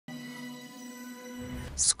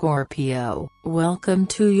Scorpio, welcome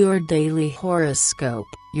to your daily horoscope.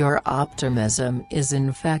 Your optimism is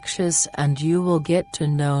infectious and you will get to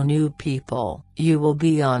know new people. You will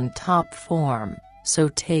be on top form, so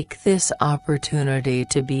take this opportunity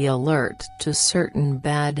to be alert to certain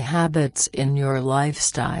bad habits in your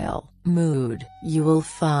lifestyle. Mood. You will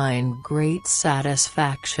find great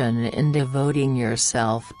satisfaction in devoting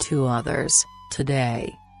yourself to others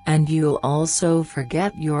today, and you'll also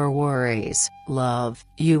forget your worries. Love.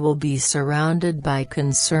 You will be surrounded by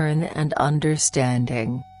concern and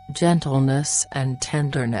understanding, gentleness and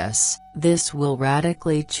tenderness. This will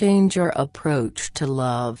radically change your approach to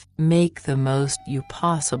love. Make the most you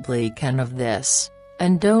possibly can of this,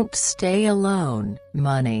 and don't stay alone.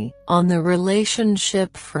 Money. On the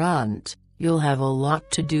relationship front, you'll have a lot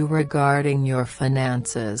to do regarding your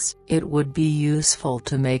finances. It would be useful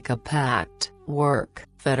to make a pact. Work.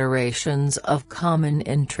 Federations of common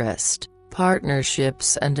interest,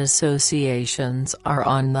 partnerships and associations are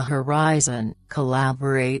on the horizon.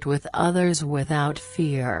 Collaborate with others without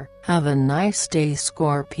fear. Have a nice day,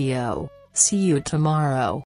 Scorpio. See you tomorrow.